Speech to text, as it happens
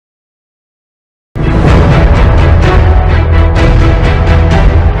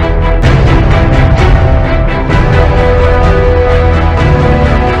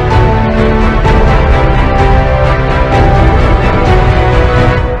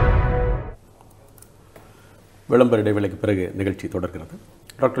விளம்பர இடைவேளைக்கு பிறகு நிகழ்ச்சி தொடர்கிறது.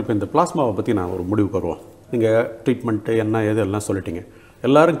 டாக்டர், இப்போ இந்த பிளாஸ்மாவை பற்றி நான் ஒரு முடிவுக்கு வருவோம். நீங்கள் ட்ரீட்மெண்ட்டு என்ன ஏது எல்லாம் சொல்லிட்டீங்க.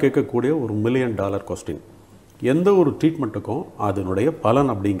 எல்லாரும் கேட்கக்கூடிய ஒரு $1 மில்லியன் கொஸ்டின், எந்த ஒரு ட்ரீட்மெண்ட்டுக்கும் அதனுடைய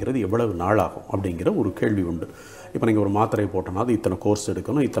பலன் அப்படிங்கிறது எவ்வளவு நாளாகும் அப்படிங்கிற ஒரு கேள்வி உண்டு. இப்போ நீங்கள் ஒரு மாத்திரையை போட்டோன்னா அது இத்தனை கோர்ஸ்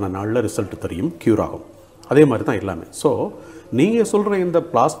எடுக்கணும், இத்தனை நாளில் ரிசல்ட் தெரியும், க்யூர் ஆகும். அதே மாதிரி தான் எல்லாமே. ஸோ நீங்கள் சொல்கிற இந்த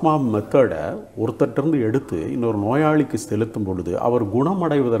பிளாஸ்மா மெத்தடை ஒருத்தர்கிட்டருந்து எடுத்து இன்னொரு நோயாளிக்கு செலுத்தும் பொழுது அவர்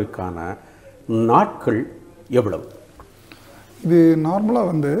குணமடைவதற்கான நாட்கள் எவ்வளவு? இது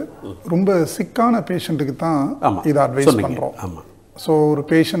நார்மலாக ரொம்ப சிக்கான பேஷண்ட்டுக்கு தான் இதை அட்வைஸ் பண்ணுறோம். ஆமாம். ஸோ ஒரு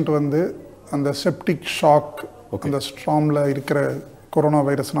பேஷண்ட் அந்த செப்டிக் ஷாக், அந்த ஸ்ட்ராமில் இருக்கிற கொரோனா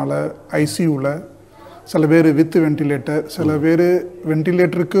வைரஸ்னால ஐசியூவில் சில பேர் வித் வென்டிலேட்டர், சில பேர்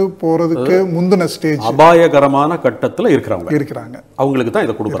வென்டிலேட்டருக்கு போகிறதுக்கு முந்தின ஸ்டேஜ் அபாயகரமான கட்டத்தில் இருக்கிறாங்க. அவங்களுக்கு தான்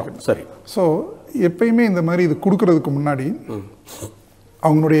இதை கொடுக்குறோம். சரி. ஸோ எப்பயுமே இந்த மாதிரி இது கொடுக்கறதுக்கு முன்னாடி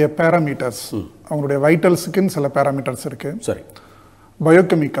அவங்களுடைய பேராமீட்டர்ஸ், அவங்களுடைய வைட்டல்ஸுக்குன்னு சில பேராமீட்டர்ஸ் இருக்கு. சரி.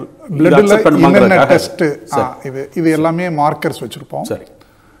 பயோகெமிக்கல், பிளட்ல என்னென்ன டெஸ்ட், இது எல்லாமே மார்க்கர்ஸ் வச்சிருப்போம். சரி.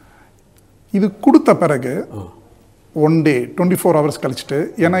 இது கொடுத்த பிறகு 1 day 24 hours கழிச்சுட்டு,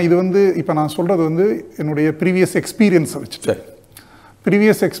 ஏன்னா இது இப்போ நான் சொல்றது என்னுடைய ப்ரீவியஸ் எக்ஸ்பீரியன்ஸை வச்சுட்டு,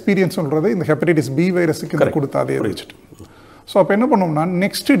 ப்ரீவியஸ் எக்ஸ்பீரியன்ஸ் சொல்றது இந்த ஹெப்படைட்டிஸ் பி வைரஸுக்கு கொடுத்த அதே வச்சுட்டு, ஸோ அப்போ என்ன பண்ணோம்னா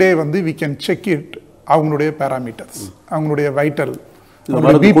next day we can check it, அவங்களுடைய பேராமீட்டர்ஸ், அவங்களுடைய வைட்டல்,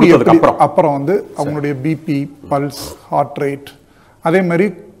 பிபி, அப்புறம் அவங்களுடைய பிபி, பல்ஸ், ஹார்ட் ரேட், அதே மாதிரி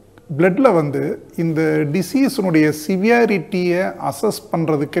பிளட்ல இந்த டிசீஸனுடைய சிவியாரிட்டியை அசஸ்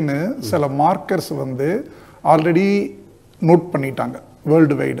பண்ணுறதுக்குன்னு சில மார்க்கர்ஸ் ஆல்ரெடி நோட் பண்ணிட்டாங்க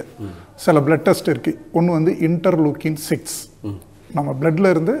வேர்ல்டு வைடு. சில பிளட் டெஸ்ட் இருக்கு. ஒன்று இன்டர்லூக்கின் 6, நம்ம பிளட்ல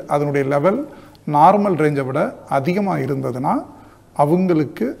இருந்து அதனுடைய லெவல் நார்மல் ரேஞ்சை விட அதிகமாக இருந்ததுன்னா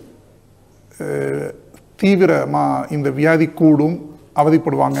அவங்களுக்கு தீவிரமாக இந்த வியாதி கூடும்,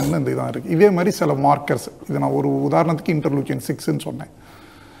 அவதிப்படுவாங்கன்னு இந்த இதான் இருக்குது. இதே மாதிரி சில மார்க்கர்ஸ், இது நான் ஒரு உதாரணத்துக்கு இன்டர்லூக்கின் 6ன்னு சொன்னேன்.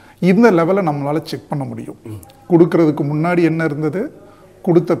 இந்த லெவலை நம்மளால் செக் பண்ண முடியும். கொடுக்கறதுக்கு முன்னாடி என்ன இருந்தது,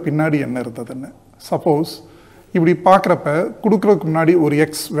 கொடுத்த பின்னாடி என்ன இருந்ததுன்னு. சப்போஸ் இப்படி பார்க்குறப்ப கொடுக்கறதுக்கு முன்னாடி ஒரு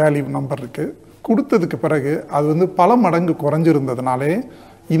எக்ஸ் வேல்யூ நம்பர் இருக்குது, கொடுத்ததுக்கு பிறகு அது பல மடங்கு குறைஞ்சிருந்ததுனாலே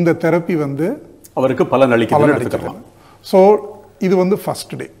இந்த தெரப்பி அவருக்கு பலன் அளிக்கலாம். ஸோ இது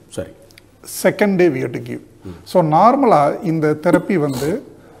ஃபர்ஸ்ட் டே. சரி. Second day we have to give. So நார்மலாக இந்த தெரப்பி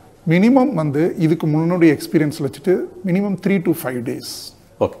மினிமம் இதுக்கு முன்னாடி எக்ஸ்பீரியன்ஸ் வச்சுட்டு minimum 3 to 5 days.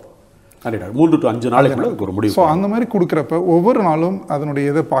 Okay. 3 to 5 நாளைக்குள்ள ஒரு முடிவு. ஸோ அந்த மாதிரி கொடுக்குறப்ப ஒவ்வொரு நாளும்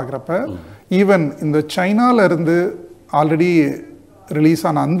அதனுடைய இதை பார்க்குறப்ப ஈவன் இந்த சைனால இருந்து ஆல்ரெடி ரிலீஸ்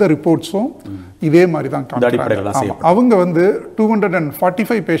ஆன அந்த ரிப்போர்ட்ஸும் இதே மாதிரி தான் காமிக்கிறாங்க. அவங்க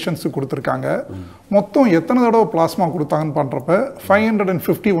 245 பேஷண்ட்ஸுக்கு கொடுத்துருக்காங்க. மொத்தம் எத்தனை தடவை பிளாஸ்மா கொடுத்தாங்கன்னு பண்ணுறப்ப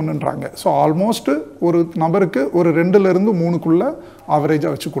 551ன்றாங்க. ஸோ ஆல்மோஸ்ட் ஒரு நபருக்கு ஒரு 2லேருந்து 3க்குள்ள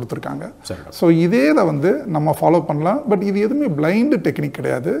ஆவரேஜாக வச்சு கொடுத்துருக்காங்க. ஸோ இதே நம்ம ஃபாலோ பண்ணலாம். பட் இது எதுவுமே பிளைண்ட் டெக்னிக்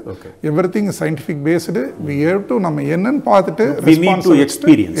கிடையாது. Everything scientific based. We have to நம்ம என்னன்னு பார்த்துட்டு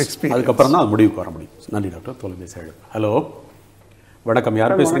அதுக்கப்புறம் தான் முடிவுக்கு வர முடியும். நன்றி டாக்டர். தொலைபேசி. ஹலோ, வணக்கம்.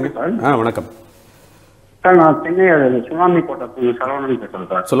 யார் பேசுறீங்க? வணக்கம் சார். நான் சென்னை சுனாமி கோட்டத்தில் சரவணன் பேசுறேன்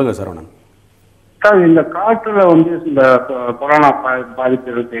சார். சொல்லுங்க சரவணன். சார், இந்த காற்றுல இந்த கொரோனா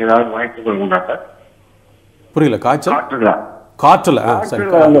பாதிப்பு ஏதாவது வாய்ப்புகள் உண்டா சார்? புரியல. காற்றுல சரி,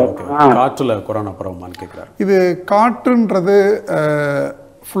 காற்றுல கொரோனா பரவுமான்னு கேட்குறாரு. இது காற்றுன்றது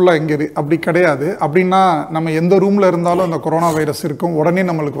ஃபுல்லாக இங்கே அப்படி கிடையாது. அப்படின்னா நம்ம எந்த ரூமில் இருந்தாலும் அந்த கொரோனா வைரஸ் இருக்கும், உடனே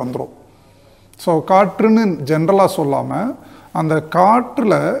நம்மளுக்கு வந்துடும். ஸோ காற்றுன்னு ஜென்ரலாக சொல்லாமல் அந்த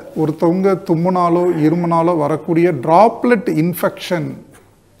காற்றில் ஒருத்தவங்க தும்முனாலோ இருமுனாலோ வரக்கூடிய ட்ராப்லெட் இன்ஃபெக்ஷன்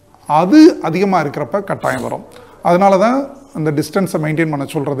அது அதிகமாக இருக்கிறப்ப கட்டாயம் வரும். அதனால தான் அந்த டிஸ்டன்ஸை மெயின்டைன் பண்ண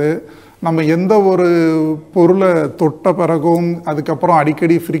சொல்கிறது, நம்ம எந்த ஒரு பொருளை தொட்ட பிறகும் அதுக்கப்புறம்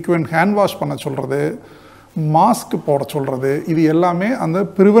அடிக்கடி ஃப்ரீக்வெண்ட் ஹேண்ட் வாஷ் பண்ண சொல்கிறது, மாஸ்க் போட சொல்கிறது, இது எல்லாமே அந்த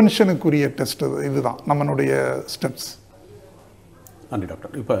ப்ரிவென்ஷனுக்குரிய டெஸ்ட். இதுதான் நம்மளுடைய ஸ்டெப்ஸ். நன்றி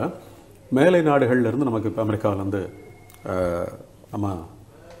டாக்டர். இப்போ மேலை நாடுகள்லேருந்து நமக்கு இப்போ அமெரிக்காவிலேருந்து நம்ம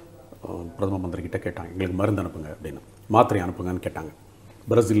பிரதம மந்திரி கிட்ட கேட்டாங்க, எங்களுக்கு மருந்து அனுப்புங்க அப்படின்னு, மாத்திரை அனுப்புங்கன்னு கேட்டாங்க.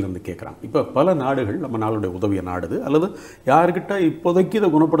 பிரேசிலிருந்து கேட்குறாங்க. இப்போ பல நாடுகள் நம்ம நாளுடைய உதவியை நாடுது, அல்லது யாருக்கிட்ட இப்போதைக்கு இதை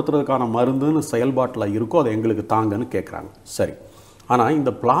குணப்படுத்துறதுக்கான மருந்துன்னு செயல்பாட்டில் இருக்கோ அதை எங்களுக்கு தாங்கன்னு கேட்குறாங்க. சரி. ஆனால்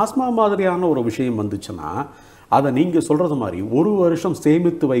இந்த பிளாஸ்மா மாதிரியான ஒரு விஷயம் வந்துச்சுன்னா அதை நீங்கள் சொல்கிறது மாதிரி 1 வருஷம்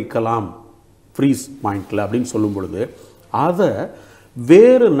சேமித்து வைக்கலாம் ஃப்ரீஸ் பாயிண்டில் அப்படின்னு சொல்லும் பொழுது அதை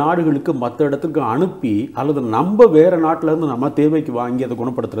வேறு நாடுகளுக்கு மற்ற இடத்துக்கு அனுப்பி அல்லது நம்ம வேறு நாட்டிலேருந்து நம்ம தேவைக்கு வாங்கி அதை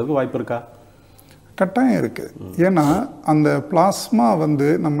குணப்படுத்துறதுக்கு வாய்ப்பு இருக்கா? கட்டாயம் இருக்குது. ஏன்னா அந்த பிளாஸ்மா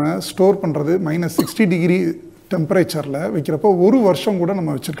நம்ம ஸ்டோர் பண்ணுறது -60 டிகிரி டெம்பரேச்சரில் வைக்கிறப்போ ஒரு வருஷம் கூட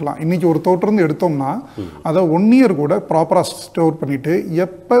நம்ம வச்சுருக்கலாம். இன்றைக்கி ஒரு தோட்டிலிருந்து எடுத்தோம்னா அதை 1 இயர் கூட ப்ராப்பராக ஸ்டோர் பண்ணிவிட்டு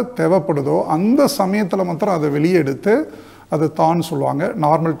எப்போ தேவைப்படுதோ அந்த சமயத்தில் மாத்திரம் அதை வெளியே எடுத்து அதை தான் சொல்லுவாங்க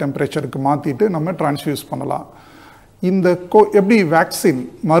நார்மல் டெம்பரேச்சருக்கு மாற்றிட்டு நம்ம டிரான்ஸ்ஃபியூஸ் பண்ணலாம். இந்த எப்படி வேக்சின்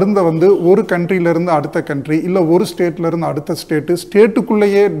மருந்தை வந்து ஒரு கண்ட்ரியிலேருந்து அடுத்த கண்ட்ரி இல்லை ஒரு ஸ்டேட்லேருந்து அடுத்த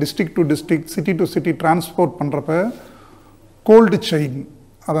ஸ்டேட்டுக்குள்ளேயே district to district city to city transport பண்ணுறப்ப கோல்டு செயின்,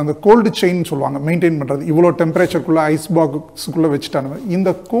 அதை அந்த கோல்டு செயின் சொல்லுவாங்க மெயின்டைன் பண்ணுறது. இவ்வளோ டெம்பரேச்சருக்குள்ளே ஐஸ் பாக்ஸுக்குள்ளே வச்சுட்டாங்க. இந்த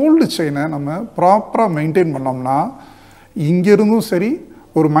கோல்டு செயினை நம்ம ப்ராப்பராக மெயின்டைன் பண்ணோம்னா இங்கேருந்தும் சரி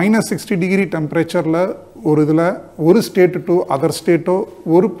ஒரு -60 டிகிரி டெம்பரேச்சரில் ஒரு இதில் ஒரு ஸ்டேட்டு டு அதர் ஸ்டேட்டோ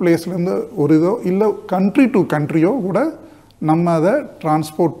ஒரு பிளேஸ்லேருந்து ஒரு இதோ இல்லை கண்ட்ரி டு கண்ட்ரியோ கூட நம்ம அதை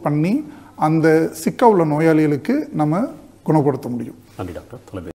டிரான்ஸ்போர்ட் பண்ணி அந்த சிக்கா உள்ள நோயாளிகளுக்கு நம்ம குணப்படுத்த முடியும். நன்றி டாக்டர்.